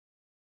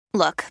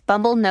Look,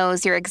 Bumble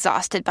knows you're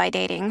exhausted by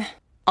dating.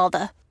 All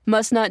the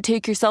must not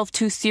take yourself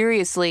too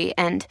seriously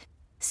and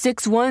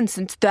 6'1"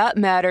 since that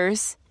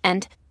matters.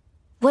 And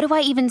what do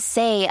I even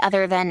say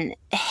other than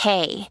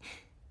hey?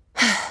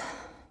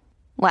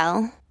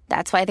 Well,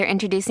 that's why they're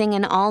introducing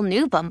an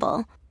all-new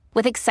Bumble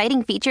with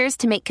exciting features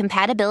to make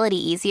compatibility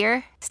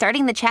easier,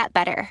 starting the chat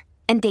better,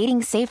 and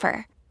dating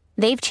safer.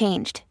 They've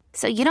changed,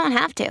 so you don't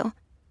have to.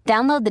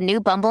 Download the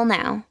new Bumble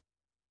now.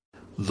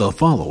 The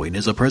following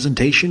is a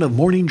presentation of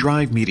Morning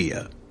Drive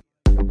Media.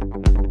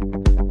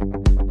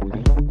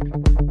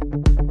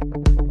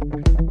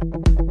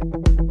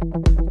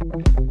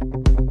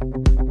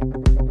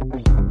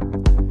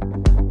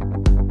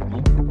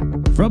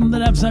 From the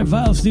Knapsack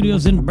Files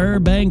studios in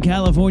Burbank,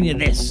 California,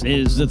 this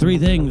is the Three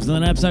Things, the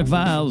Knapsack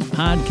Files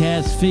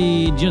podcast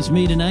feed. Just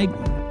me tonight.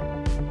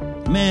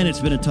 Man, it's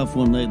been a tough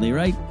one lately,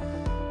 right?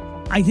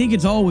 I think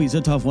it's always a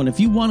tough one. If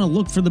you want to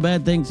look for the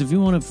bad things, if you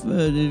want to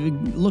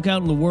look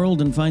out in the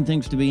world and find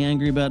things to be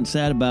angry about and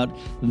sad about,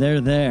 they're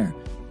there.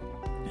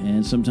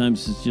 And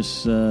sometimes it's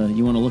just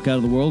you want to look out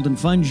of the world and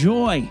find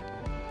joy.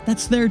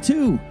 That's there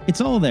too.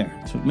 It's all there.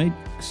 It's what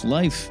makes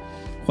life,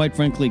 quite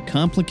frankly,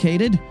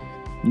 complicated,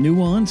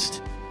 nuanced,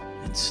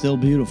 and still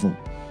beautiful.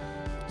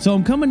 So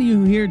I'm coming to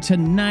you here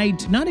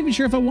tonight, not even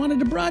sure if I wanted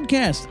to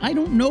broadcast. I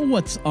don't know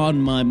what's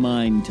on my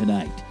mind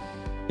tonight.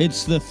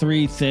 It's the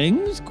three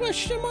things,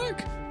 question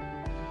mark?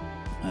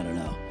 I don't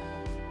know.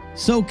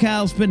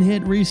 SoCal's been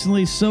hit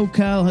recently.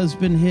 SoCal has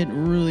been hit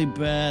really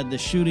bad. The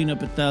shooting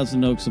up at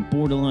Thousand Oaks, a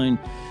borderline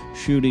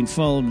shooting,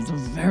 followed the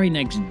very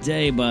next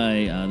day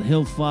by the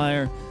Hill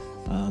Fire,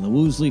 the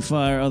Woolsey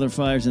Fire, other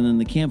fires, and then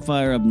the Camp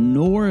Fire up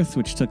north,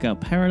 which took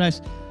out Paradise.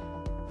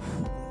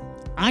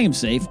 I am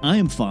safe. I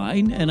am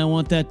fine, and I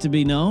want that to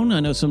be known. I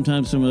know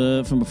sometimes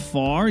from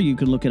afar you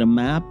can look at a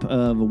map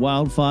of a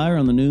wildfire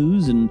on the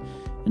news and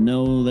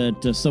know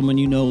that someone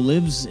you know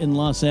lives in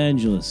Los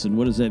Angeles. And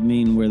what does that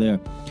mean? We're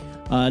there.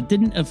 It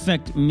didn't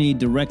affect me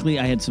directly.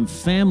 I had some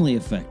family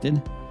affected.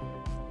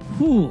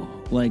 Whew,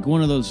 like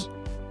one of those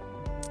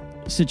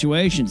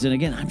situations. And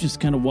again, I'm just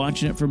kind of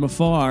watching it from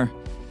afar.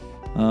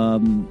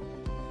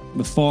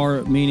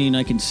 Afar meaning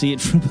I can see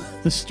it from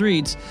the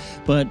streets,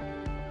 but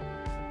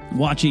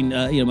watching,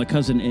 my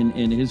cousin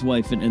and his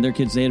wife and their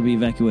kids, they had to be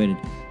evacuated.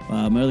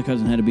 My other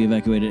cousin had to be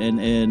evacuated,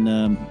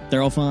 and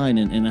they're all fine,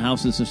 and the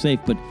houses are safe.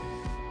 But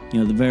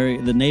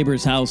the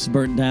neighbor's house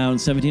burnt down,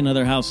 17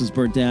 other houses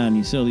burnt down.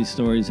 You see all these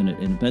stories, and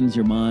it bends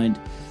your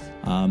mind.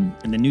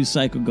 And the news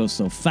cycle goes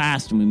so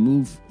fast, and we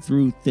move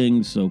through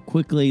things so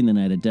quickly. And then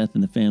I had a death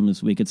in the family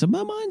this week, and so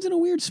my mind's in a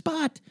weird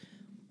spot.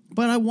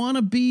 But I want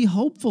to be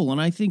hopeful,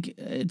 and I think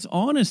it's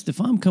honest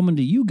if I'm coming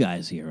to you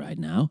guys here right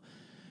now.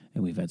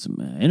 And we've had some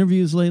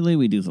interviews lately.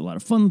 We do a lot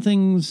of fun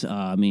things.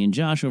 Me and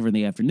Josh over in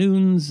the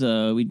afternoons.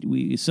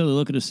 We slowly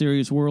look at a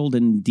serious world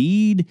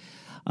indeed.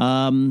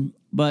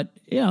 But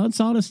yeah, it's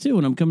honest too.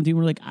 And I'm coming to you.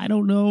 We're like, I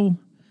don't know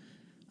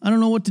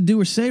what to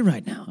do or say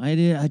right now.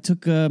 I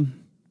took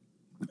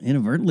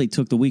inadvertently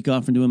took the week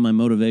off from doing my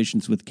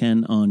motivations with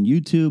Ken on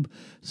YouTube.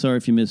 Sorry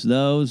if you missed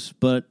those.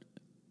 But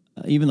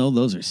even though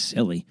those are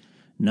silly,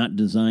 not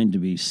designed to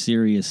be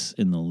serious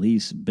in the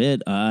least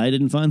bit, I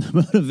didn't find the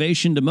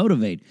motivation to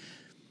motivate.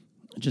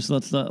 Just a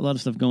lot of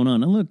stuff going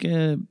on. And look,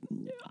 I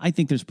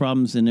think there's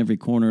problems in every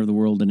corner of the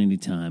world at any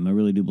time. I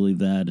really do believe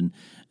that.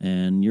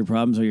 And your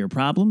problems are your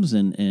problems,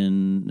 and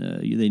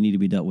they need to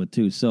be dealt with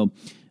too. So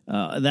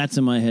that's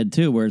in my head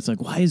too, where it's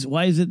like, why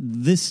is it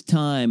this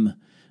time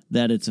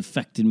that it's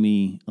affected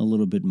me a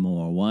little bit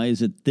more? Why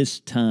is it this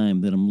time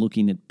that I'm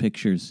looking at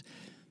pictures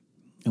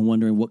and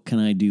wondering what can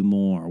I do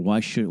more? Why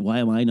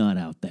am I not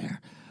out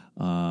there?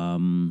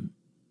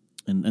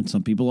 And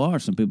some people are.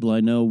 Some people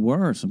I know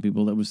were. Some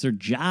people that was their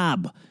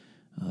job.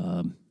 I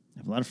have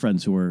a lot of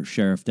friends who were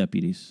sheriff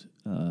deputies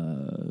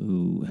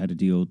who had to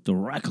deal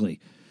directly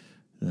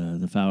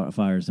the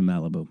fires in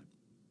Malibu.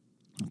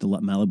 The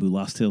Malibu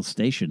Lost Hills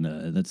Station,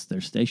 that's their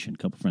station, a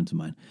couple friends of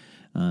mine.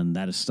 And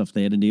that is stuff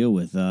they had to deal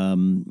with.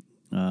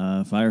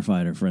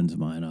 Firefighter friends of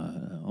mine,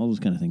 all those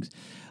kind of things.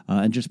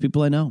 And just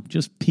people I know.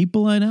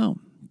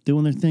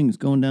 Doing their things,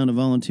 going down to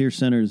volunteer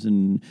centers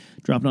and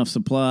dropping off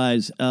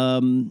supplies.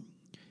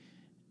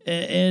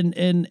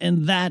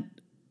 And that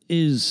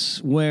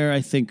is where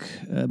I think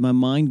my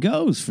mind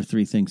goes for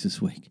three things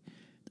this week.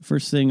 The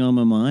first thing on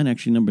my mind,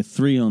 actually number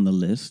 3 on the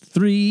list.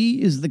 3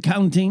 is the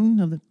counting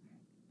of the.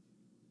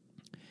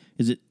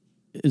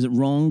 Is it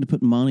wrong to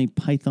put Monty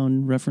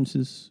Python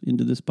references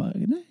into this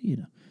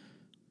podcast?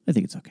 I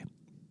think it's okay.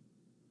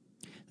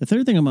 The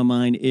third thing on my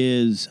mind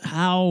is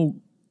how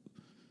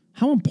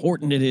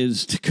important it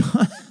is to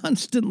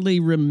constantly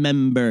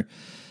remember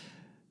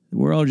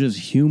we're all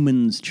just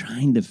humans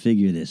trying to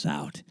figure this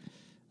out.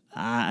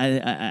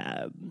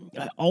 I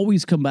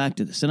always come back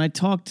to this. And I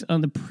talked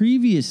on the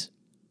previous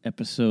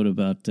episode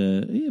about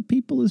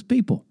people is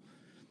people.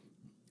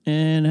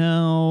 And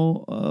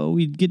how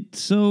we get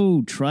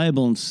so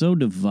tribal and so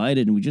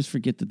divided, and we just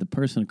forget that the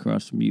person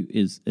across from you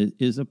is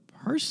a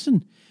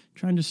person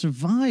trying to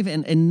survive.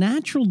 And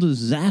natural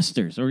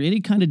disasters, or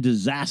any kind of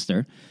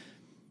disaster,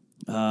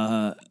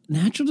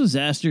 Natural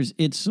disasters,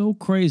 it's so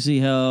crazy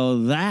how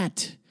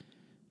that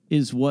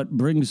is what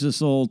brings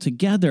us all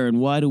together. And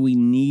why do we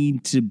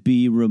need to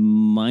be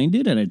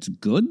reminded? And it's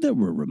good that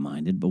we're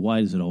reminded, but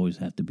why does it always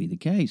have to be the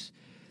case?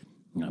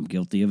 I'm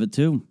guilty of it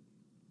too.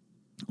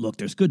 Look,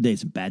 there's good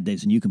days and bad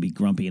days, and you can be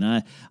grumpy.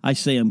 And I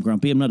say I'm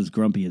grumpy. I'm not as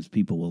grumpy as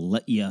people will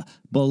let you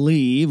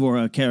believe, or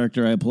a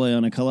character I play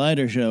on a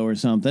Collider show or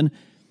something.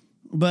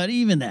 But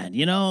even then,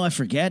 I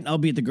forget. I'll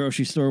be at the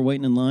grocery store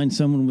waiting in line,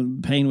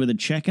 someone paying with a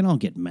check, and I'll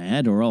get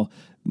mad, or I'll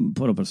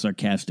put up a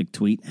sarcastic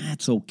tweet.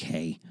 That's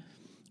okay.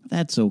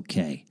 That's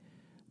okay.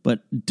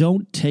 But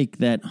don't take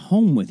that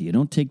home with you.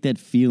 Don't take that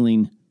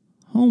feeling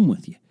home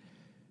with you.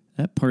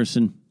 That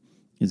person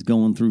is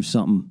going through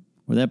something,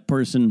 or that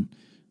person,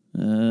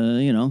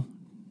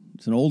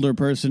 it's an older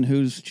person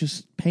who's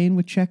just paying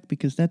with check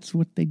because that's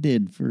what they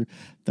did for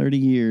 30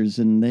 years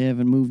and they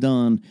haven't moved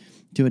on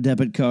to a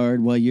debit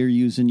card while you're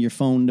using your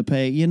phone to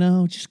pay.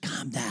 Just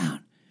calm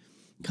down.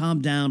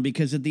 Calm down,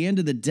 because at the end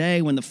of the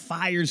day, when the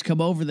fires come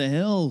over the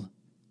hill,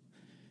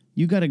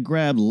 you got to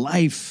grab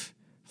life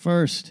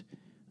first.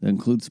 That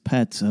includes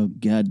pets. Oh,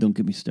 God, don't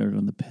get me started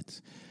on the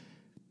pets.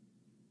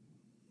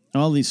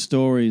 All these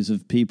stories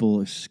of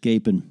people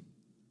escaping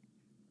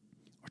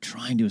or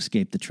trying to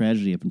escape the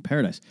tragedy up in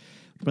Paradise.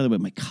 By the way,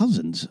 my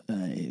cousins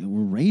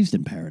were raised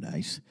in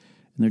Paradise,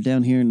 and they're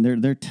down here, and their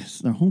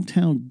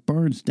hometown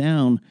burns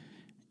down.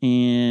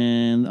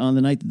 And on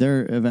the night that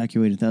they're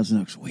evacuated,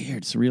 Thousand Oaks,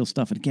 weird, surreal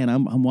stuff. And again,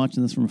 I'm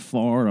watching this from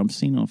afar. I'm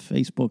seeing it on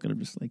Facebook, and I'm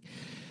just like,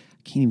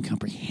 I can't even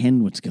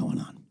comprehend what's going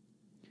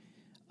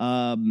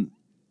on.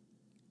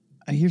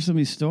 I hear some of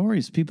these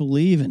stories, people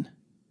leaving,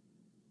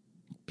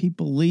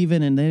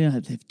 and they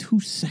have 2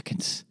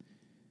 seconds,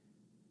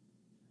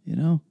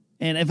 And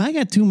if I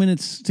got 2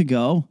 minutes to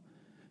go,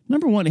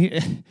 number one, here,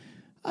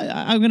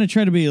 I'm going to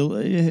try to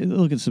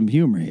look at some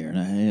humor here,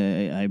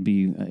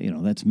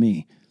 and that's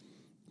me.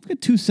 I've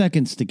got 2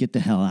 seconds to get the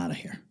hell out of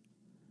here,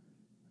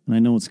 and I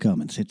know it's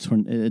coming. It's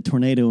a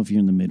tornado if you're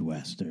in the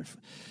Midwest, or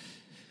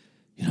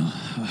a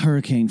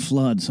hurricane,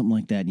 flood, something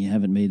like that, and you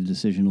haven't made a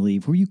decision to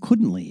leave, or you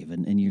couldn't leave,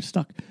 and you're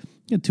stuck.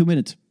 You got 2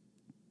 minutes.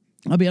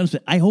 I'll be honest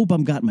with you, I hope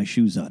I've got my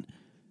shoes on.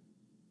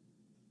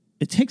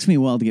 It takes me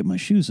a while to get my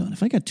shoes on.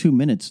 If I got 2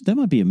 minutes, that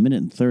might be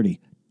 1:30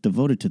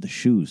 devoted to the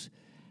shoes.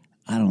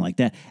 I don't like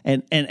that.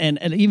 And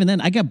even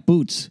then, I got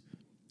boots.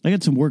 I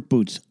got some work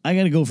boots. I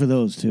got to go for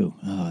those too.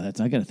 I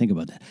got to think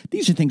about that.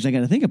 These are things I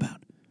got to think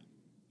about.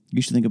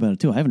 You should think about it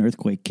too. I have an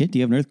earthquake kit. Do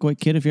you have an earthquake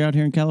kit if you're out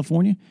here in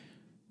California?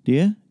 Do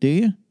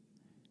you?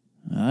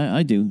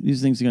 I do. These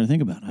are things you got to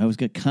think about. I always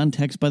got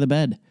context by the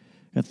bed.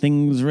 Got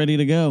things ready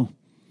to go.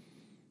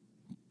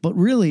 But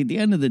really, at the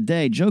end of the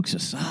day, jokes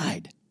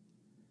aside,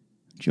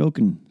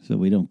 joking so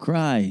we don't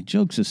cry,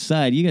 jokes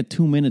aside, you got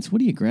 2 minutes. What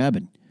are you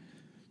grabbing?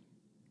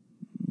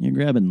 You're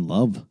grabbing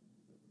love.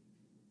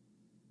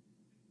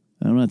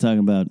 I'm not talking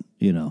about,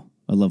 I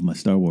love my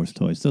Star Wars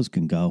toys. Those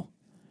can go.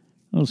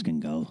 You're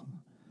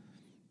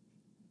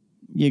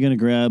going to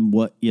grab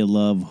what you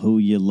love, who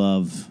you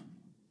love.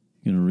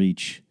 You're going to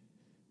reach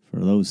for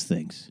those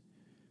things.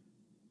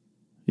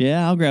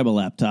 Yeah, I'll grab a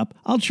laptop.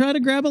 I'll try to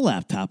grab a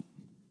laptop.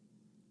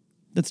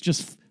 That's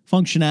just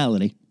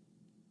functionality.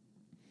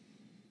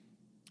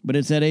 But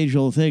it's that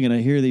age-old thing, and I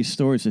hear these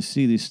stories, I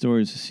see these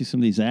stories, I see some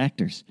of these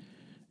actors,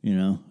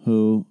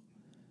 who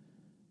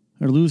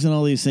are losing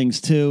all these things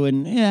too,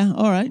 and yeah,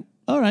 all right,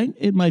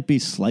 it might be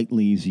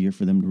slightly easier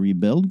for them to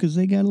rebuild because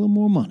they got a little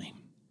more money.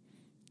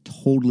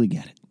 Totally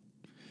get it.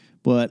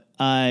 But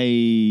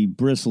I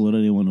bristle at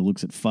anyone who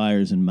looks at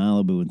fires in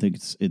Malibu and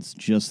thinks it's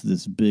just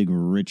this big,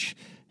 rich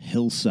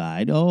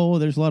hillside. Oh,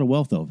 there's a lot of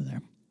wealth over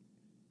there.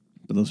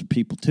 But those are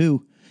people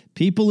too.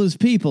 People is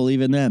people,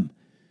 even them.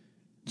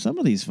 Some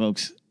of these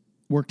folks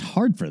worked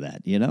hard for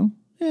that, Yeah, all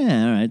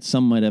right.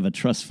 Some might have a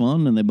trust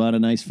fund and they bought a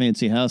nice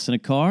fancy house and a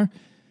car.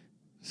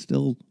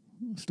 Still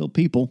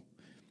people.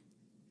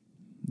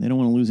 They don't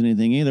want to lose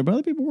anything either. But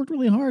other people worked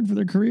really hard for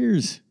their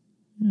careers.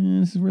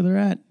 And this is where they're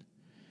at.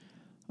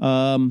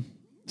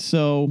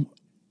 So,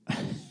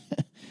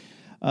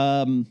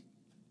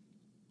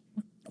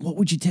 what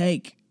would you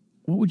take?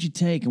 What would you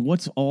take? And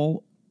what's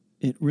all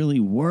it really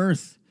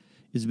worth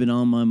has been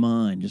on my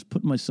mind. Just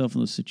putting myself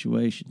in those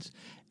situations.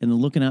 And then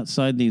looking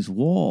outside these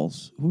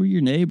walls. Who are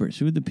your neighbors?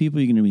 Who are the people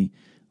you're going to be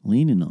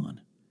leaning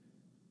on?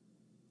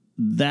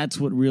 That's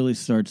what really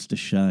starts to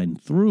shine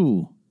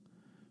through.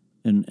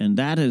 And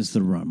that is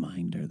the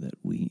reminder that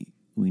we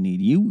need.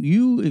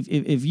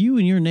 If you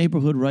in your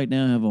neighborhood right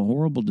now have a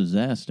horrible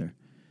disaster,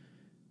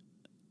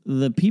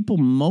 the people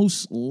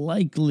most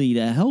likely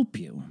to help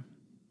you,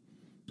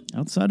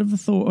 outside of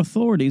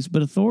authorities,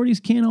 but authorities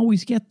can't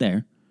always get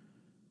there,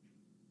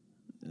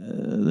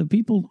 the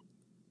people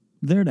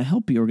there to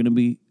help you are going to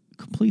be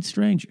complete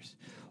strangers.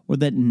 Or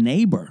that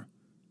neighbor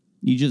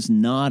you just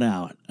nod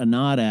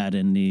at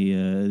in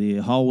the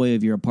hallway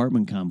of your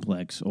apartment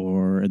complex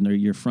or in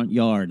your front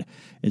yard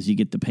as you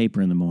get the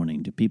paper in the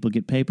morning. Do people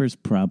get papers?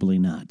 Probably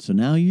not. So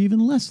now you're even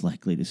less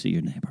likely to see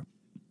your neighbor.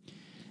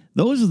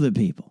 Those are the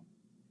people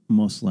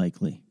most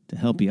likely to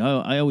help you.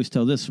 I always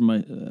tell this from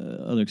my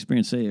other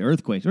experience, say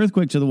earthquakes.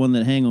 Earthquakes are the one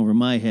that hang over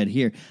my head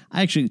here.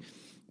 I actually,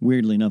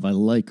 weirdly enough, I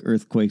like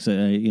earthquakes.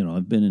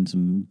 I've been in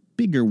some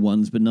bigger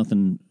ones, but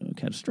nothing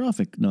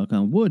catastrophic, knock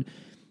on wood.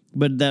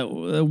 But that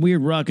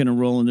weird rocking and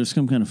rolling, there's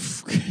some kind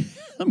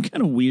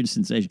of weird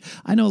sensation.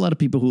 I know a lot of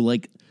people who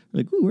like,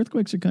 ooh,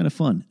 earthquakes are kind of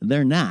fun.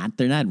 They're not.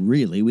 They're not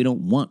really. We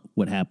don't want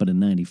what happened in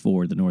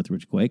 '94, the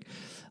Northridge quake.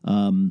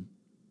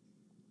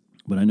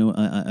 But I know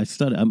I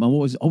study. I'm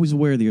always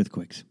aware of the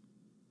earthquakes.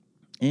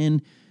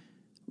 And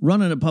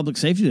running a public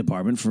safety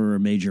department for a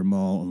major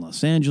mall in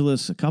Los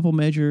Angeles, a couple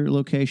major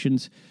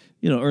locations,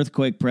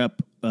 earthquake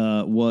prep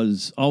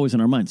was always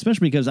in our mind,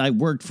 especially because I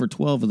worked for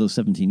 12 of those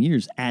 17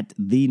 years at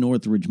the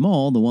Northridge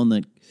Mall, the one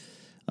that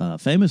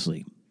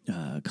famously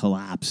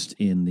collapsed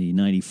in the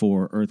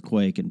 '94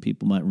 earthquake. And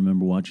people might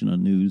remember watching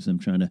on news them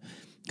trying to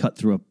cut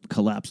through a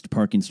collapsed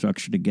parking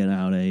structure to get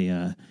out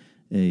a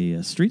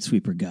street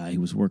sweeper guy who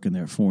was working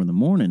there at 4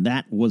 a.m.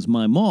 That was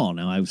my mall.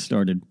 Now, I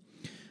started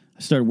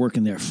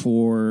working there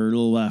for a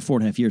little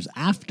 4.5 years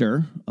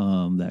after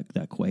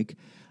that quake.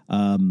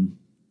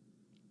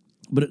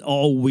 But it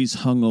always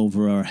hung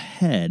over our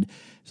head,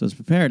 so I was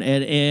prepared.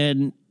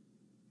 And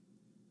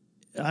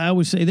I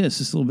always say this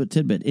little bit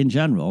tidbit. In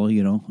general,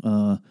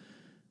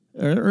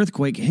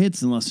 earthquake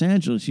hits in Los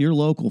Angeles, your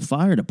local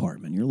fire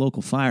department, your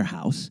local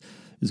firehouse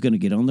is going to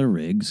get on their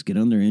rigs, get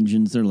on their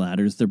engines, their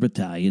ladders, their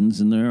battalions,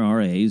 and their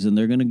RAs, and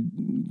they're going to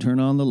turn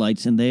on the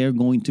lights, and they are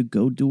going to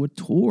go do a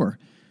tour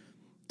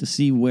to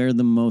see where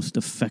the most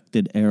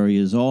affected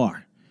areas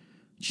are.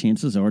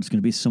 Chances are it's going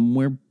to be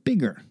somewhere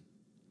bigger.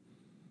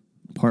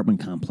 Apartment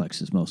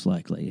complexes, most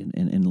likely,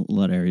 in a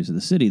lot of areas of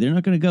the city. They're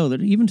not going to go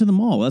even to the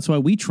mall. That's why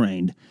we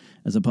trained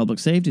as a public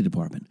safety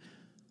department.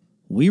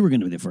 We were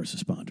going to be the first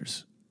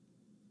responders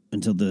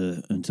until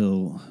the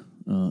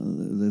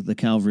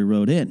cavalry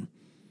rode in.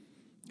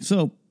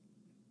 So,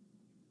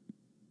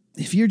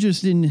 if you're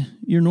just in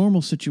your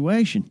normal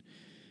situation,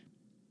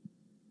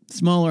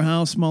 smaller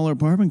house, smaller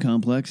apartment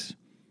complex,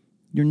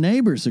 your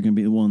neighbors are going to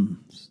be the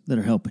ones that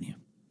are helping you.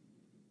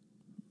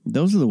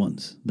 Those are the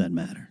ones that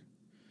matter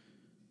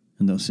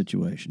in those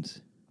situations.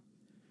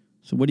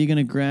 So what are you going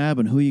to grab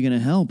and who are you going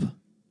to help?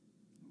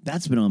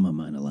 That's been on my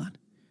mind a lot.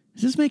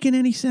 Is this making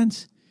any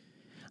sense?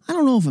 I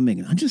don't know if I'm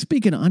making it. I'm just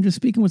speaking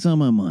what's on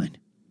my mind.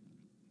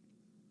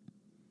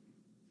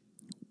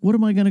 What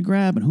am I going to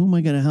grab and who am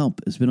I going to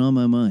help has been on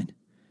my mind.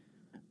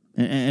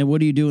 And what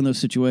do you do in those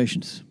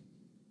situations?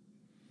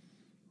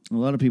 A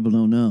lot of people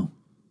don't know.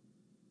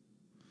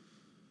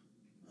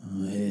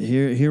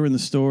 Here in the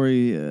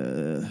story,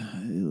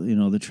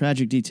 the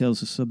tragic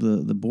details of some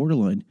of the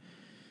borderline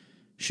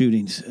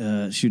shooting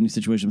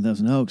situation with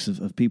Thousand Oaks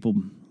of people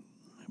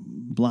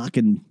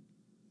blocking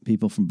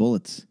people from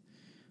bullets.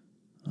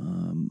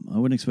 I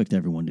wouldn't expect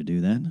everyone to do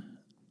that.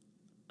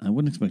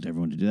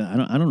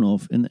 I don't know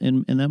if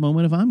in that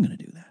moment if I'm going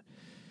to do that.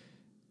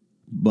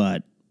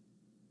 But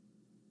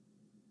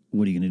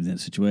what are you going to do in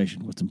that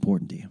situation? What's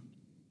important to you?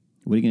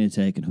 What are you going to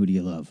take and who do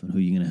you love and who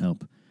are you going to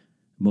help?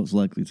 Most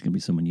likely it's going to be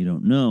someone you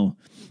don't know.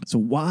 So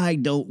why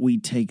don't we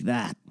take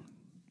that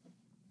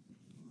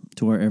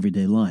to our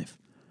everyday life?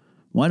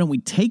 Why don't we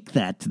take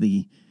that to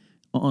the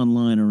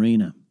online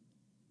arena?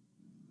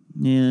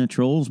 Yeah,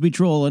 trolls be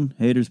trolling,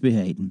 haters be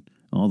hating.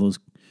 All those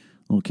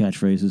little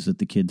catchphrases that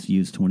the kids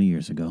used 20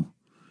 years ago.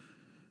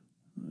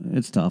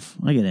 It's tough.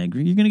 I get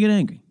angry. You're going to get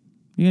angry.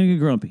 You're going to get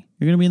grumpy.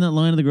 You're going to be in that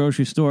line at the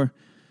grocery store,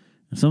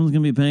 and someone's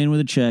going to be paying with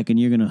a check, and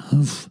you're going to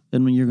huff,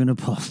 and when you're going to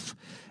puff.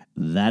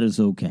 That is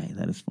okay.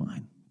 That is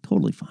fine.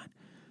 Totally fine.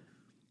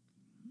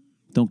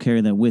 Don't carry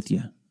that with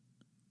you.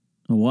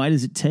 Why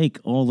does it take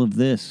all of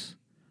this?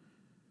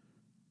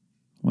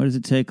 Why does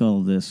it take all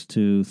of this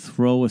to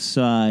throw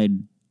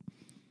aside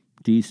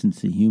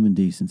decency, human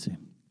decency?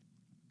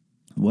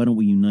 Why don't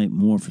we unite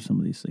more for some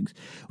of these things?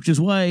 Which is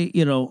why,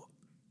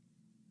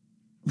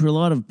 for a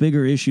lot of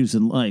bigger issues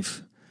in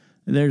life,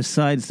 there's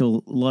sides to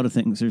a lot of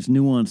things. There's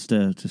nuance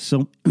to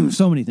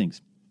so many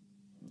things.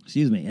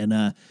 Excuse me.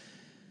 And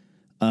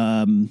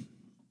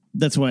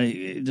that's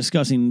why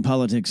discussing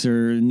politics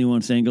or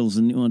nuanced angles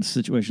and nuanced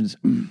situations,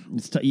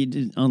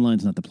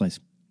 online's not the place.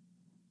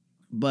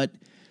 But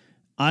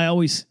I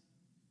always,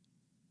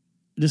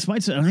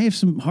 despite that, and I have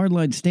some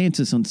hardline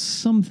stances on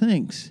some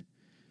things.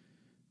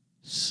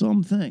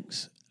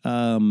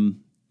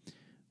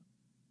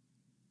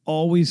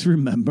 Always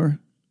remember,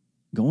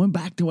 going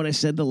back to what I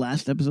said the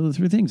last episode of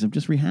 3 Things, I'm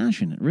just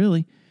rehashing it,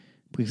 really,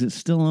 because it's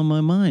still on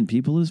my mind.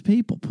 People is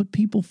people. Put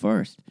people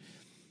first.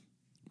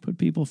 Put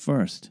people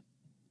first.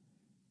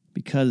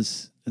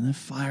 Because and the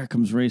fire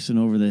comes racing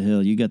over the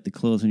hill. You got the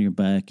clothes on your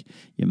back,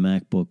 your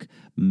MacBook,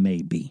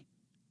 maybe,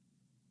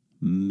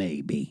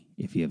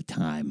 if you have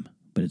time.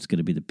 But it's going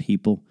to be the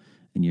people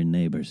and your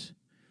neighbors.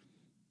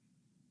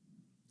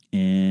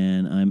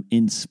 And I'm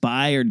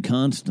inspired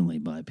constantly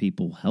by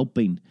people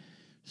helping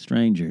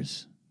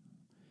strangers.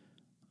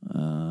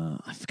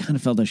 I kind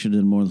of felt I should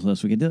have done more this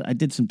last week. I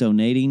did some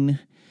donating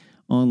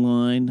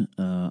online.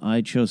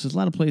 I chose. There's a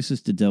lot of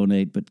places to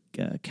donate, but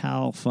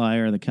Cal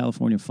Fire, the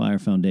California Fire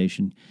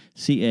Foundation,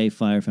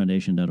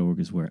 cafirefoundation.org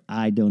is where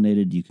I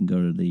donated. You can go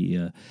to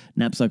the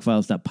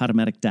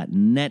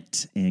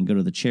knapsackfiles.podomatic.net and go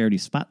to the charity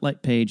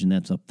spotlight page, and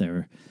that's up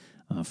there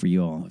for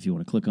you all if you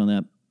want to click on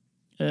that.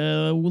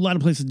 A lot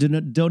of places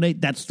to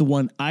donate. That's the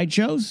one I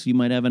chose. You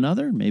might have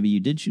another. Maybe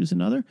you did choose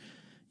another.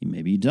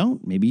 Maybe you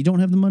don't. Maybe you don't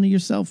have the money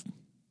yourself.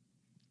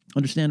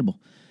 Understandable.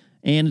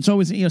 And it's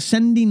always,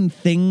 sending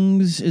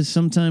things is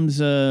sometimes,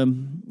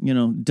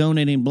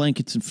 donating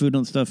blankets and food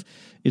and stuff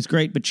is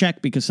great, but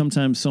check, because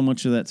sometimes so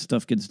much of that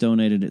stuff gets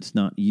donated, it's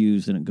not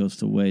used and it goes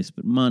to waste,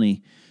 but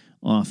money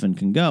often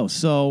can go.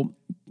 So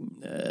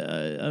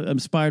I'm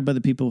inspired by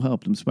the people who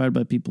helped. I'm inspired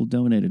by people who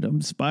donated. I'm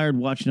inspired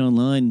watching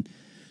online,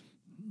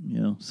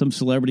 some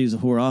celebrities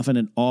who are often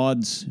at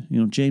odds,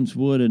 James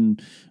Wood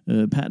and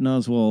Patton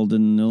Oswalt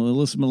and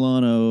Alyssa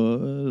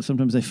Milano.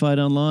 Sometimes they fight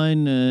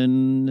online,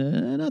 and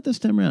not this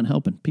time around,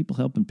 helping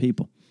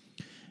people.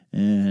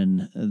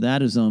 And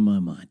that is on my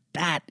mind.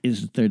 That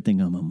is the third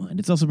thing on my mind.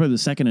 It's also probably the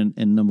second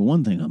and number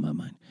one thing on my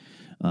mind.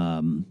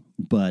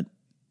 But,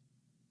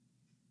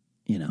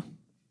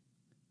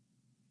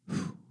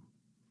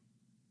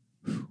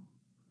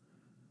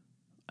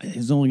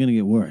 it's only going to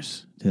get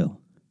worse, too.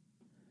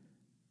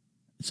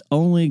 It's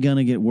only going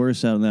to get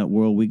worse out in that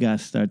world. We got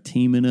to start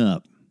teaming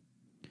up.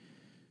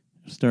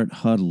 Start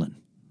huddling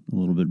a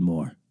little bit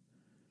more.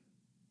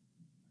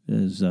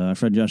 As our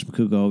friend Josh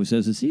McCouga always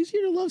says, it's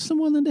easier to love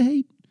someone than to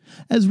hate.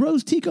 As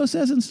Rose Tico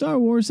says in Star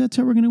Wars, that's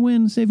how we're going to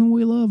win. Saving what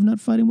we love, not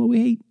fighting what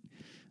we hate.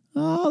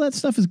 All that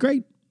stuff is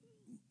great.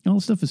 All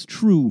that stuff is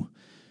true.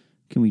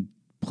 Can we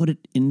put it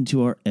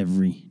into our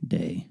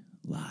everyday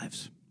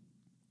lives?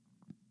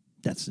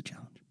 That's the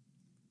challenge.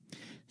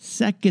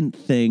 Second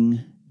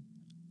thing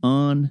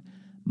on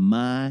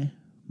my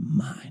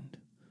mind.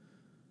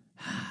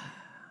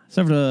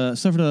 Suffered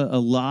a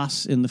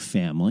loss in the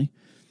family.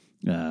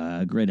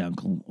 A great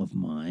uncle of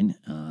mine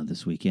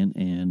this weekend,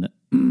 and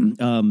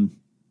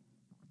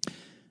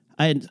I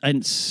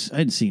hadn't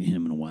seen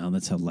him in a while.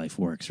 That's how life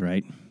works,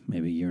 right?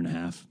 Maybe a year and a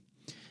half,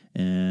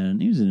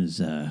 and he was in his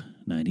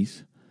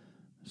 90s.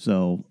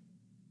 So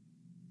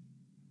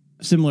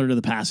similar to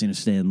the passing of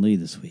Stan Lee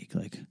this week,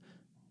 like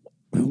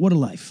what a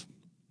life.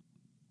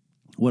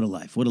 What a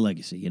life! What a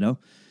legacy!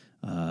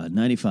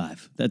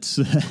 95. That's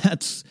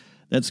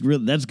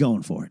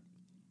going for it.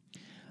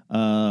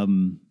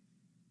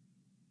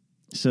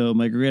 So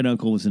my great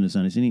uncle was in his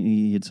 90s, and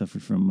he had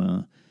suffered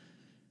from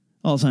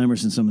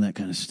Alzheimer's and some of that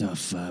kind of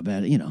stuff.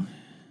 Bad, you're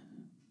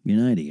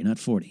 90, you're not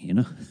 40,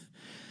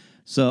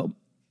 So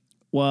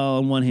while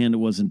on one hand it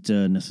wasn't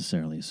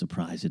necessarily a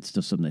surprise, it's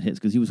still something that hits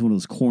because he was one of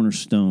those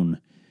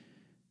cornerstone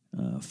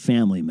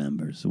family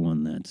members, the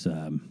one that's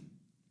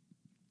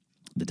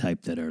the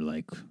type that are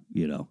like,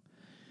 the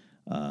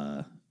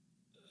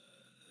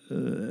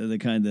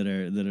kind that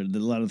are a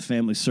lot of the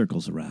family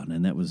circles around,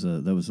 and that was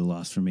a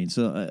loss for me.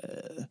 So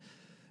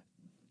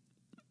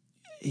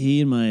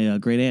he and my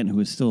great aunt, who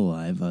is still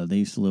alive, they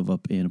used to live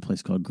up in a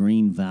place called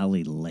Green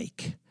Valley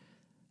Lake,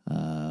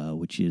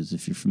 which is,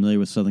 if you're familiar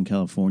with Southern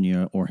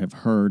California or have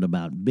heard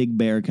about Big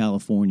Bear,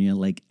 California,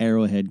 Lake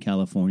Arrowhead,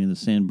 California, the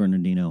San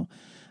Bernardino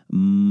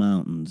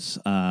Mountains.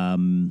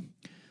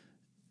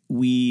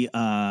 We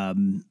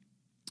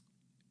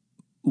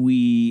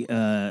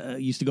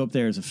used to go up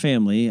there as a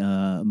family.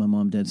 My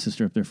mom, dad,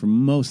 sister up there for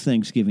most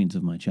Thanksgivings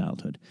of my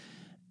childhood.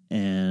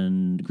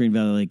 And Green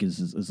Valley Lake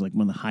is like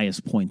one of the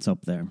highest points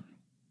up there.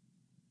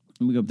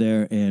 And we go up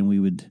there and we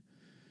would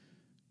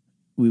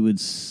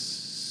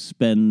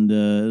spend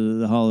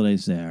the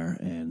holidays there,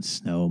 and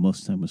snow.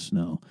 Most of the time was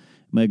snow.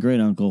 My great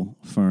uncle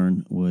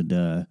Fern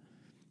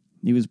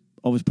he was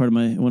always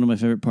one of my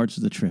favorite parts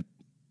of the trip.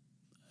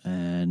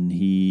 And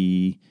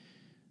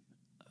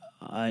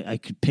I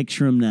could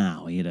picture him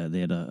now. They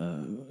had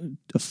a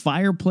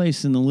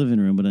fireplace in the living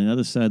room, but on the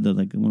other side,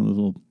 like one of those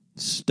little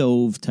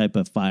stove type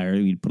of fire.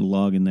 You'd put a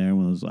log in there.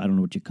 One of those, I don't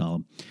know what you call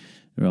them.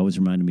 It always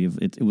reminded me of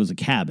it. It was a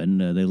cabin.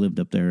 They lived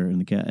up there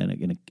in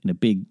a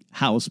big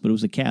house, but it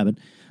was a cabin.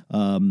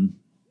 And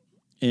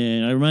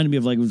it reminded me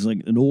of it was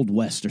like an Old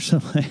West or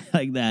something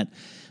like that,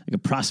 like a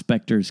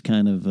prospector's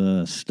kind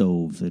of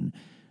stove. And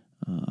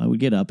I would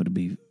get up, it'd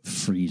be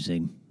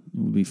freezing. It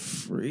would be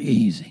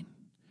freezing.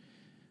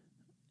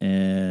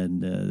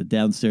 And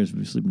downstairs, we'd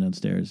be sleeping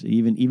downstairs.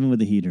 Even with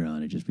the heater on,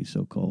 it'd just be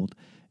so cold.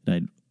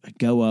 And I'd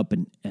go up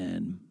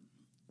and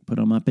put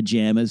on my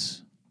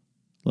pajamas.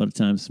 A lot of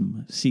times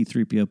some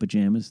C-3PO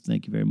pajamas.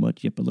 Thank you very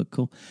much. Yep, I look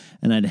cool.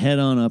 And I'd head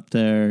on up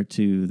there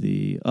to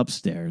the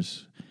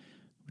upstairs,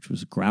 which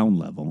was ground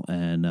level.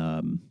 And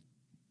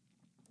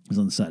it was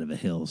on the side of a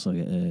hill. So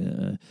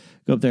I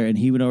go up there, and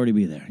he would already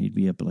be there. He'd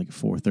be up at like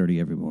 4:30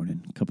 every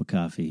morning. Cup of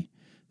coffee,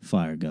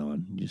 fire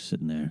going, just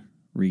sitting there,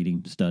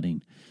 reading,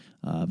 studying.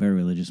 Very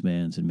religious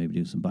man, and maybe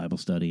do some Bible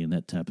study and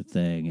that type of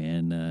thing.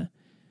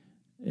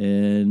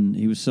 And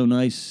he was so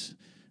nice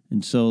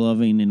and so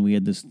loving, and we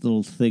had this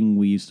little thing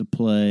we used to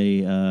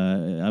play.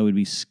 I would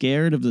be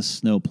scared of the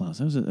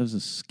snowplows. I was a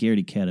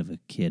scaredy cat of a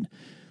kid.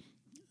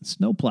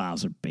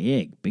 Snowplows are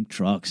big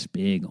trucks,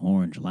 big,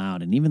 orange,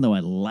 loud. And even though I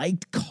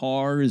liked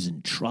cars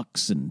and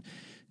trucks and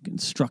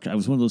construction, I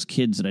was one of those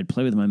kids that I'd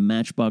play with my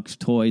Matchbox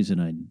toys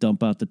and I'd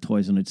dump out the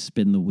toys and I'd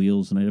spin the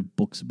wheels and I'd have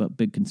books about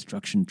big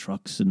construction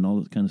trucks and all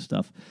that kind of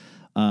stuff.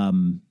 I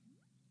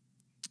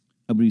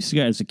would see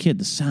as a kid,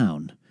 the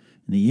sound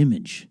and the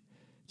image.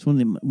 It's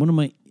one of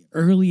my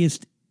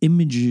earliest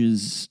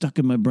images stuck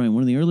in my brain.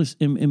 One of the earliest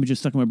images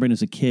stuck in my brain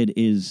as a kid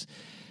is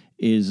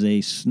a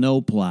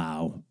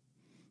snowplow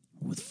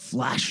with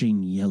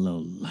flashing yellow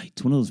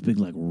lights. One of those big,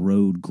 like,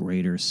 road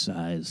grader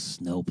size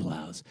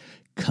snowplows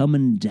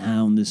coming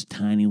down this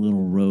tiny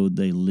little road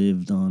they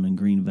lived on in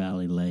Green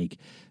Valley Lake,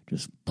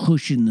 just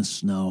pushing the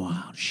snow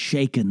out,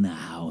 shaking the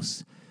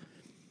house.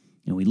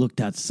 And we looked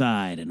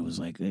outside, and it was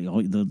like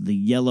the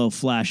yellow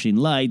flashing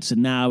lights,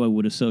 and now I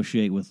would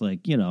associate with,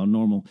 like,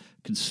 normal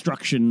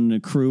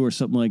construction crew or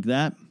something like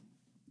that.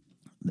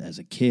 As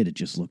a kid, it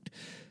just looked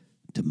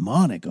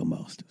demonic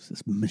almost. It was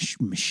this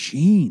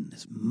machine,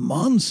 this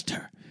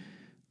monster.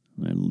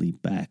 And I'd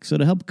leap back. So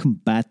to help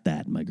combat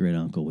that, my great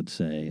uncle would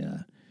say,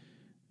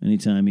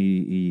 anytime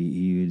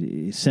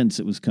he would sense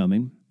it was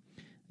coming,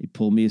 he'd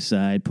pull me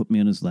aside, put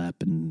me on his lap,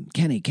 and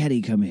Kenny,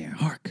 come here.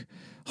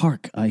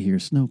 Hark, I hear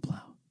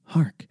snowplow.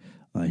 Hark,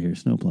 I hear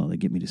snowplow. They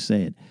get me to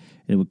say it.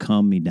 And it would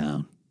calm me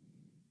down.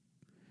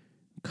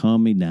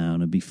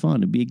 It'd be fun.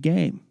 It'd be a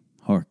game.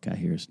 Hark, I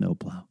hear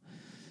snowplow.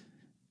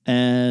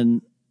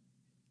 And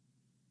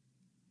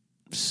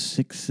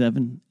 6,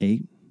 7,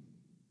 8,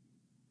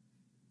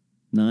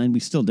 9. We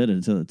still did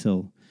it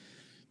until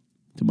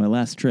my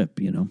last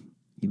trip, even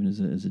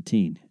as a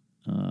teen.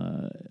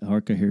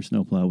 Hark, I hear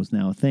snowplow was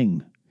now a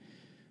thing.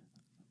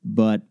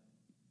 But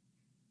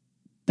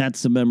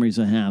that's the memories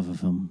I have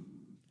of him.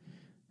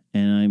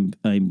 And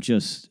I'm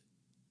just,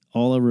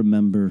 all I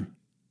remember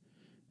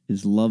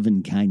is love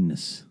and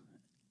kindness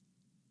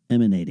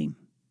emanating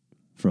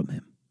from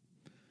him.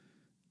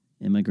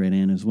 And my great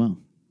aunt as well.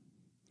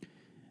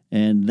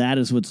 And that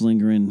is what's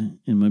lingering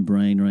in my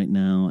brain right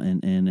now.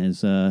 And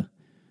as I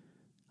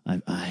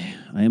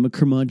am a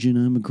curmudgeon,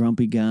 I'm a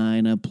grumpy guy,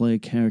 and I play a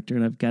character,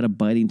 and I've got a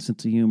biting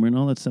sense of humor and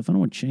all that stuff. I don't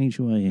want to change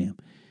who I am.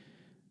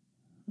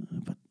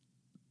 But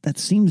that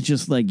seems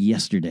just like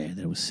yesterday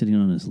that I was sitting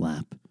on his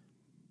lap.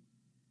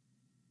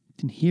 I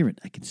can hear it.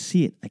 I can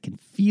see it. I can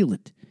feel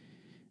it.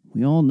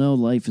 We all know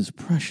life is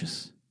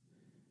precious.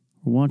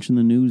 We're watching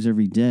the news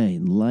every day,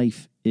 and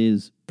life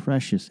is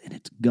precious, and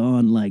it's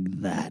gone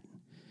like that.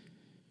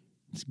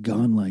 It's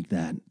gone like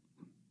that.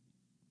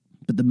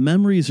 But the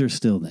memories are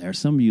still there.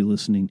 Some of you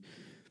listening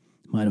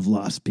might have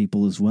lost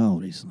people as well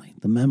recently.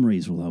 The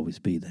memories will always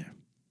be there.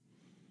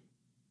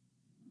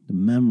 The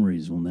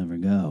memories will never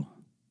go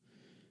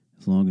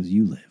as long as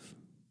you live.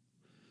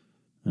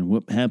 And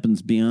what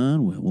happens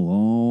beyond, we'll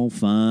all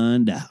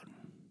find out.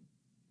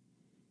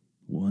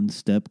 One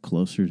step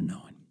closer to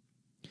knowing.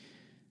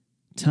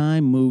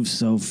 Time moves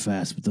so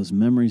fast, but those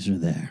memories are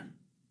there.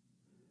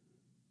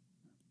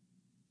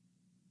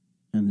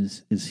 And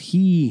as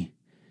he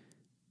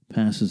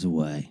passes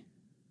away,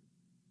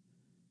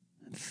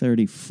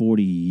 30,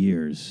 40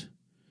 years,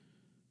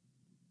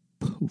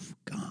 poof,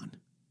 gone.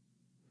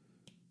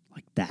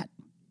 Like that.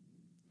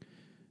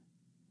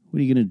 What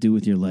are you going to do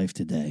with your life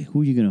today?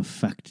 Who are you going to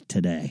affect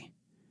today?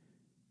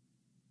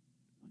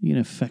 Who are you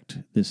going to affect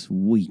this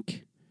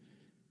week?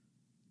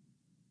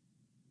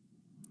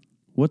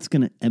 What's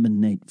going to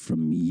emanate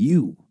from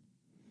you?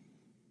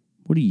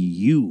 What do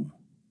you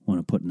want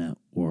to put in that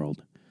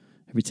world?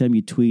 Every time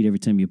you tweet, every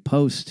time you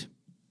post,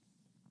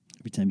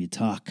 every time you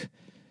talk,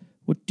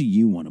 what do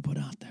you want to put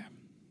out there?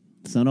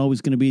 It's not always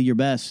going to be your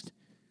best.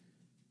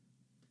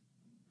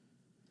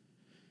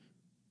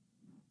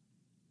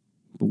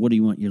 But what do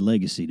you want your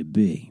legacy to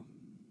be?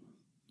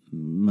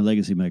 My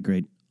legacy, my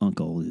great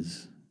uncle,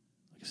 is,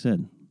 like I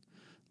said,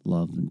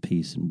 love and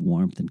peace and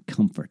warmth and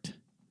comfort.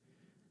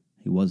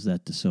 He was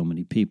that to so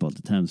many people. At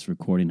the time of this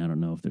recording, I don't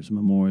know if there's a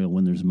memorial.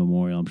 When there's a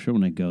memorial, I'm sure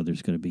when I go,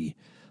 there's going to be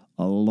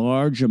a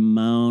large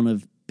amount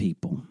of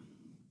people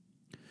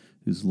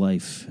whose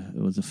life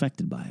was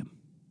affected by him.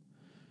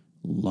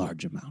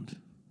 Large amount.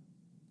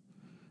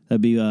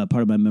 That'd be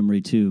part of my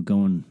memory, too,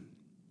 going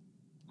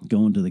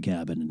to the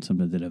cabin. And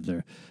sometimes they'd have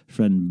their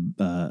friend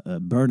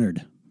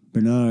Bernard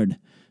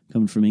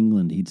coming from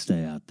England. He'd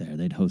stay out there.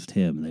 They'd host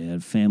him. They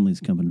had families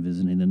coming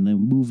visiting. And they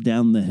moved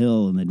down the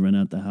hill, and they'd rent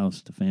out the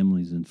house to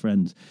families and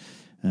friends.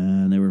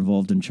 And they were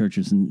involved in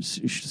churches in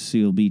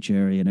Seal Beach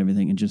area and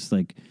everything. And just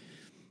like,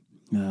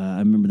 I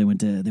remember they went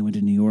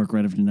to New York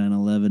right after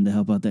 9/11 to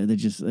help out there. They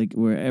just, like,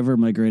 wherever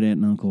my great aunt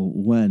and uncle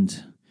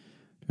went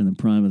during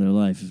the prime of their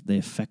life, they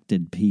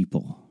affected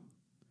people.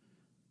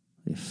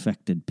 They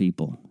affected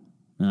people.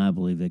 And I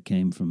believe it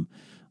came from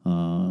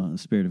the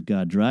Spirit of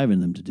God driving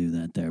them to do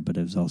that there, but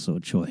it was also a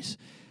choice.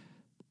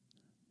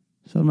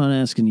 So I'm not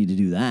asking you to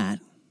do that.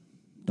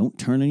 Don't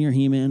turn in your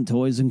He-Man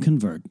toys and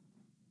convert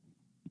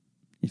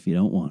if you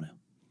don't want to.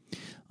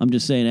 I'm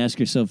just saying, ask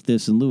yourself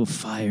this: in lieu of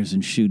fires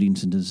and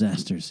shootings and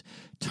disasters,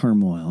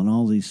 turmoil, and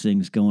all these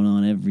things going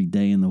on every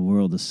day in the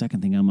world, the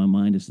second thing on my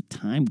mind is that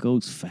time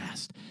goes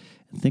fast.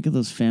 And think of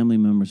those family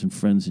members and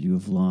friends that you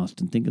have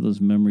lost, and think of those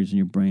memories in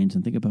your brains,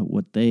 and think about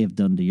what they have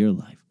done to your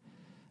life.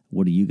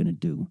 What are you going to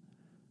do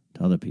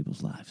to other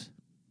people's lives?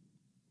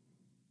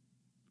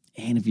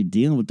 And if you're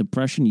dealing with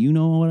depression, you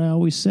know what I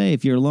always say.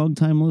 If you're a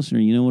long-time listener,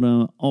 you know what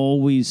I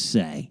always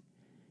say.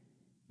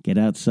 Get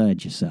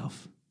outside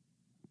yourself.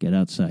 Get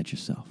outside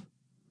yourself.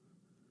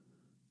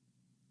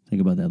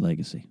 Think about that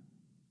legacy.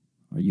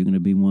 Are you going to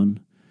be one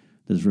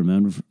that is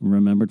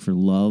remembered for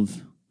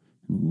love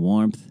and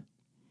warmth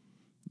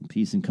and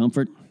peace and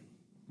comfort?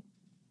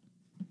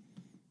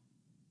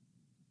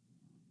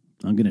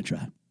 I'm going to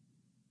try.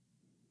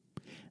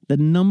 The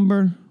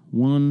number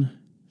one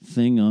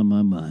thing on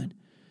my mind.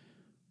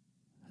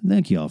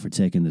 Thank you all for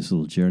taking this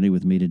little journey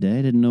with me today.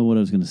 I didn't know what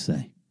I was going to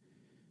say.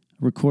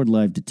 Record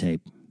live to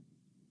tape.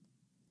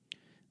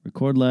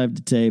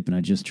 And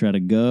I just try to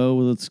go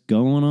with what's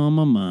going on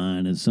my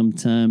mind. And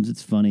sometimes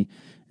it's funny,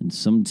 and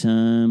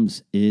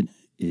sometimes it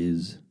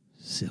is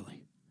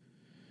silly.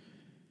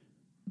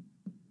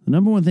 The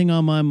number one thing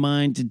on my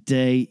mind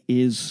today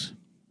is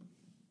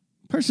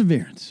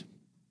perseverance.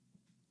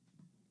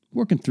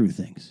 Working through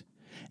things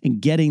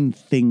and getting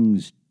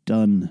things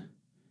done.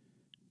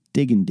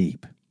 Digging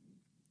deep.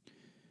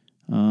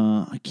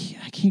 I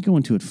can't go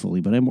into it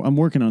fully, but I'm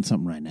working on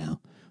something right now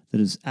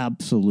that is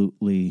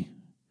absolutely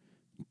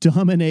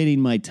dominating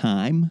my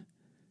time.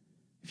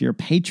 If you're a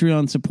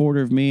Patreon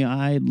supporter of me,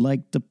 I'd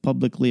like to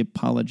publicly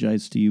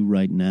apologize to you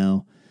right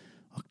now.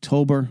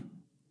 October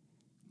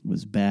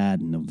was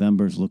bad, and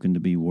November's looking to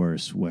be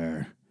worse,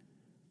 where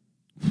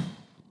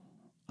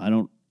I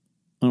don't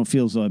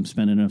feel as though I'm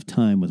spending enough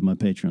time with my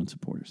Patreon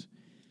supporters.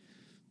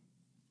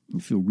 I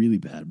feel really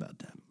bad about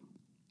that.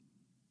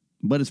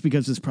 But it's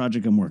because this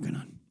project I'm working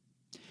on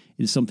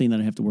is something that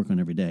I have to work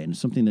on every day. And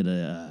it's something that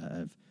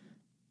I've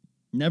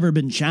never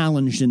been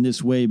challenged in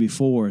this way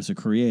before as a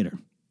creator.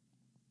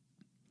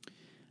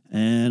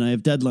 And I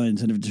have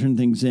deadlines and I have to turn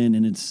things in,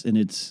 and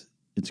it's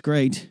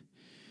great.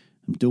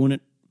 I'm doing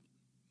it.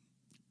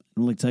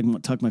 I don't like to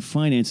talk my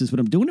finances, but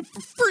I'm doing it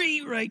for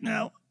free right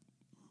now.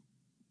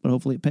 But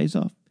hopefully it pays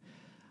off.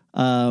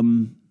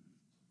 And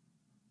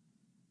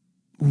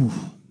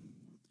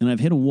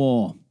I've hit a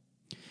wall.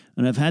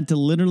 And I've had to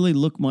literally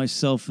look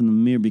myself in the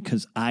mirror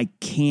because I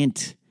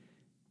can't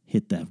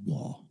hit that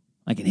wall.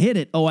 I can hit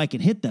it. Oh, I can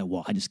hit that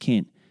wall. I just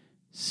can't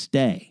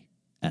stay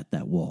at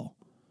that wall.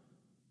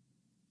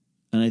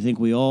 And I think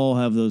we all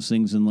have those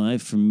things in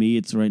life. For me,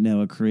 it's right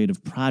now a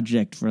creative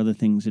project. For other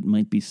things, it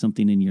might be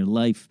something in your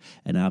life,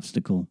 an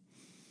obstacle,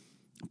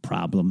 a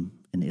problem,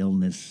 an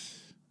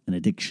illness, an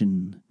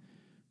addiction,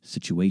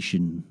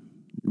 situation,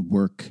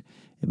 work.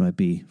 It might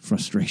be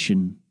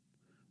frustration,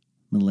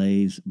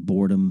 malaise,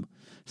 boredom.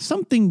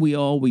 Something we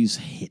always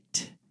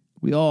hit.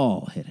 We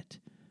all hit it.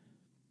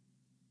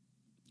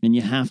 And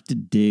you have to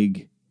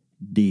dig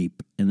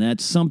deep. And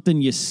that's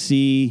something you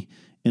see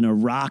in a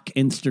rock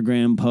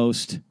Instagram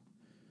post.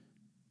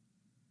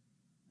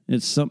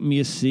 It's something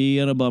you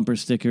see on a bumper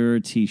sticker or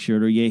a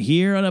t-shirt, or you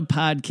hear on a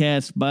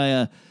podcast by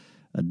a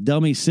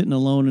dummy sitting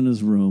alone in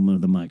his room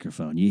with a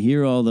microphone. You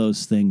hear all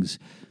those things.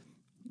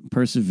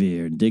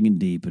 Persevere, digging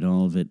deep, and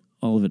all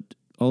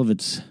of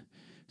it's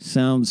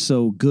sounds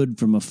so good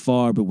from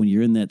afar, but when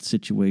you're in that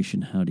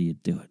situation, how do you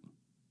do it?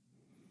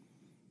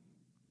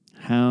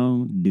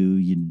 How do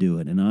you do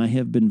it? And I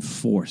have been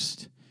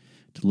forced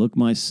to look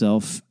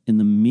myself in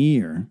the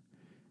mirror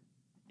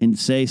and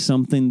say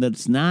something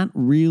that's not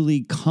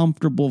really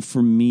comfortable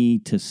for me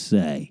to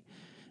say.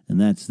 And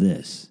that's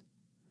this.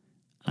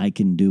 I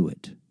can do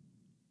it.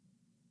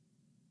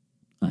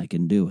 I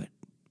can do it.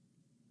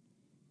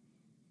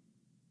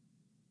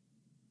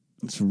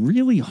 It's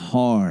really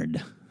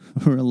hard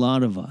for a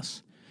lot of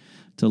us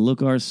to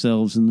look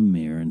ourselves in the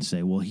mirror and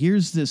say, well,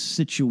 here's this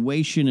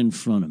situation in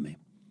front of me.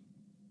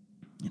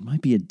 It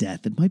might be a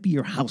death. It might be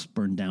your house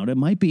burned down. It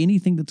might be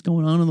anything that's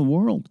going on in the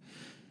world.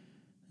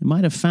 It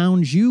might have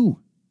found you,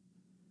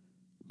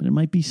 but it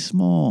might be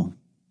small.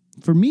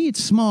 For me,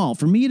 it's small.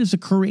 For me, it is a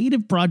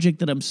creative project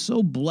that I'm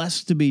so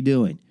blessed to be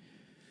doing.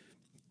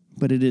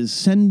 But it is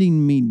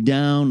sending me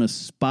down a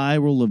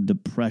spiral of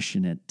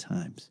depression at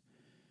times.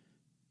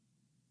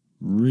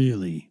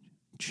 Really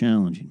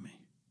challenging me.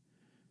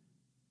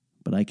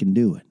 But I can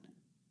do it.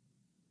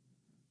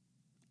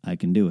 I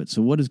can do it.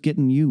 So what is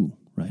getting you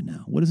right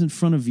now? What is in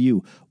front of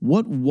you?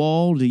 What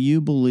wall do you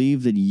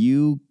believe that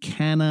you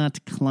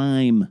cannot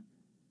climb?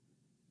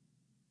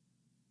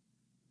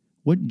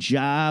 What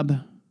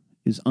job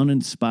is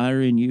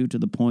uninspiring you to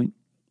the point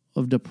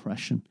of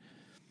depression?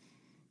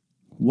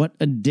 What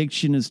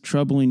addiction is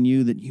troubling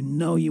you that you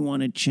know you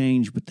want to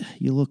change, but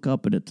you look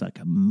up and it's like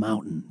a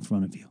mountain in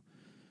front of you?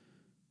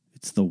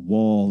 It's the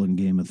wall in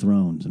Game of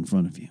Thrones in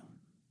front of you.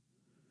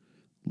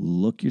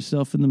 Look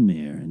yourself in the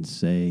mirror and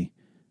say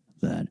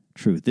that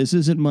truth. This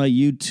isn't my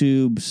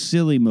YouTube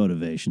silly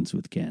motivations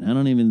with Ken. I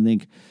don't even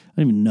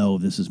know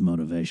if this is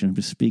motivation. I'm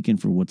just speaking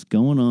for what's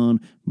going on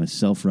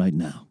myself right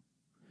now.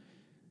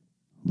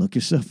 Look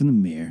yourself in the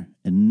mirror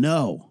and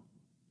know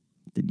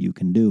that you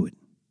can do it.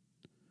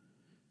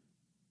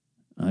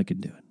 I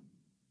can do it.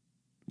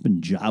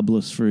 Been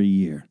jobless for a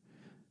year.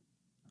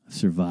 I've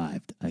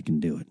survived. I can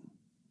do it.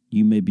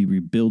 You may be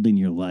rebuilding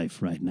your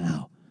life right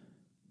now.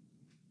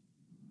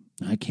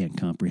 I can't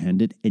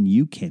comprehend it, and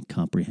you can't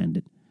comprehend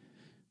it.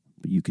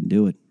 But you can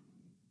do it.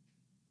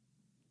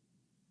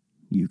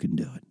 You can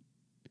do it.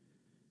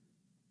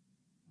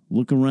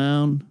 Look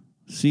around,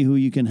 see who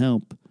you can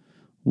help.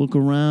 Look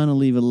around and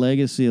leave a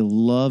legacy of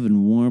love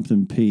and warmth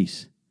and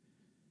peace.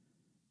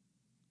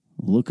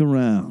 Look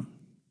around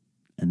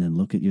and then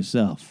look at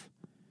yourself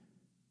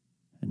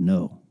and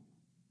know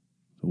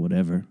that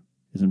whatever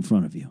is in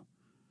front of you,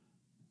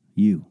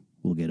 you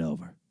will get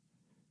over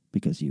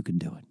because you can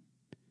do it.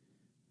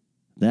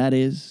 That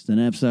is the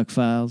Knapsack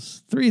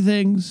Files. 3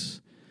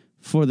 things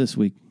for this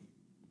week.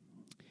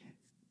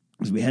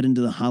 As we head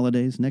into the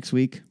holidays next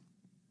week,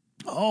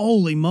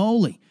 holy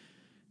moly,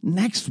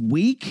 next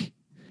week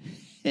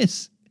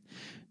is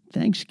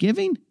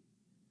Thanksgiving?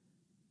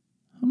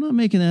 I'm not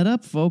making that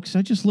up, folks.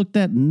 I just looked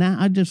at now.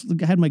 I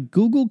just had my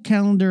Google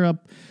Calendar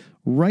up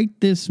right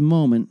this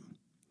moment.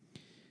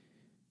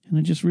 And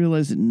I just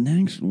realized that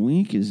next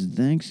week is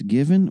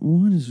Thanksgiving.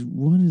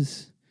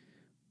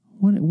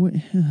 What?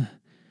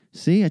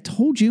 See, I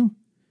told you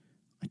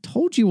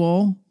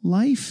all.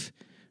 Life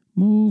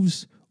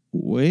moves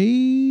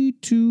way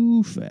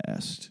too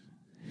fast.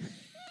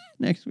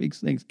 Next week's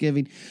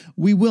Thanksgiving.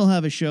 We will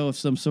have a show of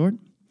some sort.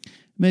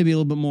 Maybe a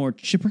little bit more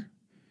chipper, a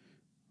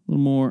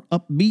little more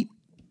upbeat.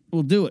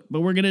 We'll do it,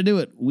 but we're going to do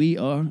it. We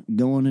are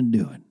going to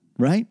do it,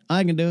 right?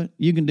 I can do it.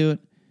 You can do it.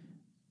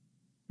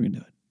 We're going to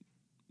do it.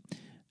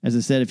 As I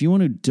said, if you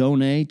want to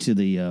donate to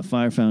the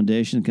Fire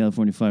Foundation, the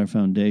California Fire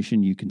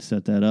Foundation, you can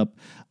set that up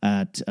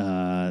at go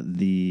to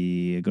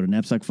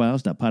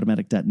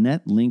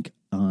knapsackfiles.podomatic.net, link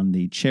on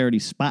the charity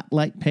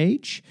spotlight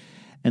page.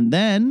 And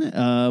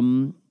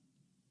then,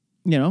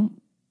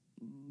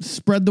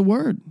 spread the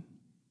word.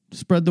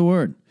 Spread the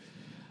word.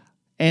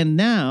 And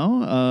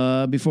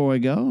now, before I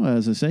go,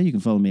 as I say, you can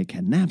follow me at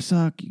Ken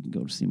Knapsack. You can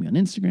go to see me on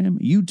Instagram,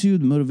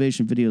 YouTube. The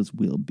motivation videos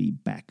will be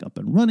back up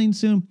and running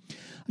soon.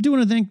 I do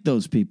want to thank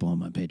those people on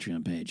my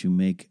Patreon page who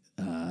make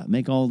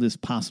all this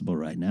possible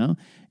right now,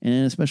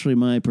 and especially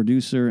my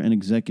producer and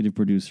executive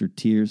producer,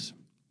 Tears.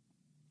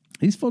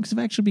 These folks have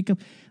actually become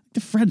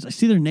the friends. I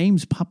see their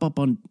names pop up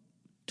on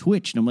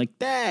Twitch, and I'm like,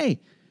 hey,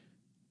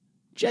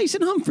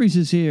 Jason Humphreys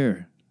is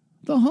here.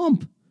 The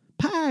Hump,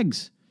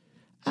 Pags,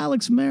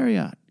 Alex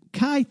Marriott,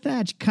 Kai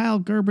Thatch, Kyle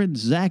Gerbert,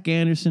 Zach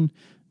Anderson,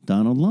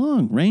 Donald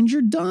Long,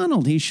 Ranger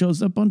Donald. He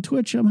shows up on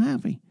Twitch. I'm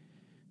happy.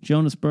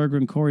 Jonas Berger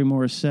and Corey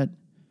Morissette.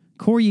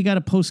 Corey, you got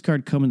a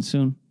postcard coming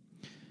soon.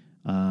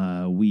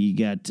 We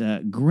got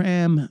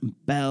Graham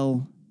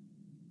Bell,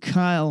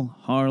 Kyle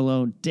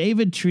Harlow,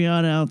 David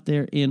Triana out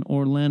there in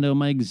Orlando.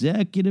 My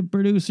executive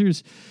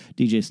producers,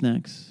 DJ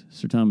Snacks,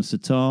 Sir Thomas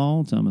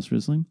Sital, Thomas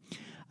Risling.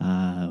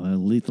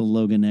 Lethal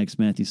Logan X,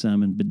 Matthew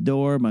Simon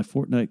Bedore, my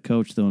Fortnite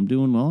coach, though I'm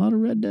doing a lot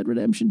of Red Dead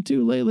Redemption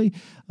 2 lately.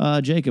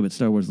 Jacob at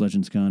Star Wars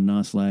Legends Con,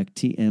 Noslack,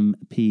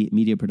 TMP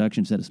Media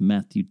Productions, that is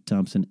Matthew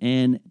Thompson,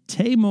 and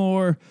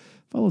Taymor.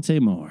 Follow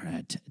Taymor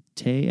at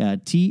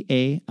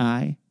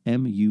TAIMURZB.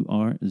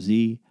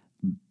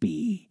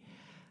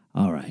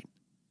 All right.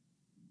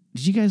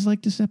 Did you guys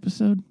like this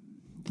episode?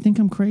 You think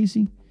I'm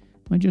crazy?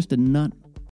 Am I just a nut?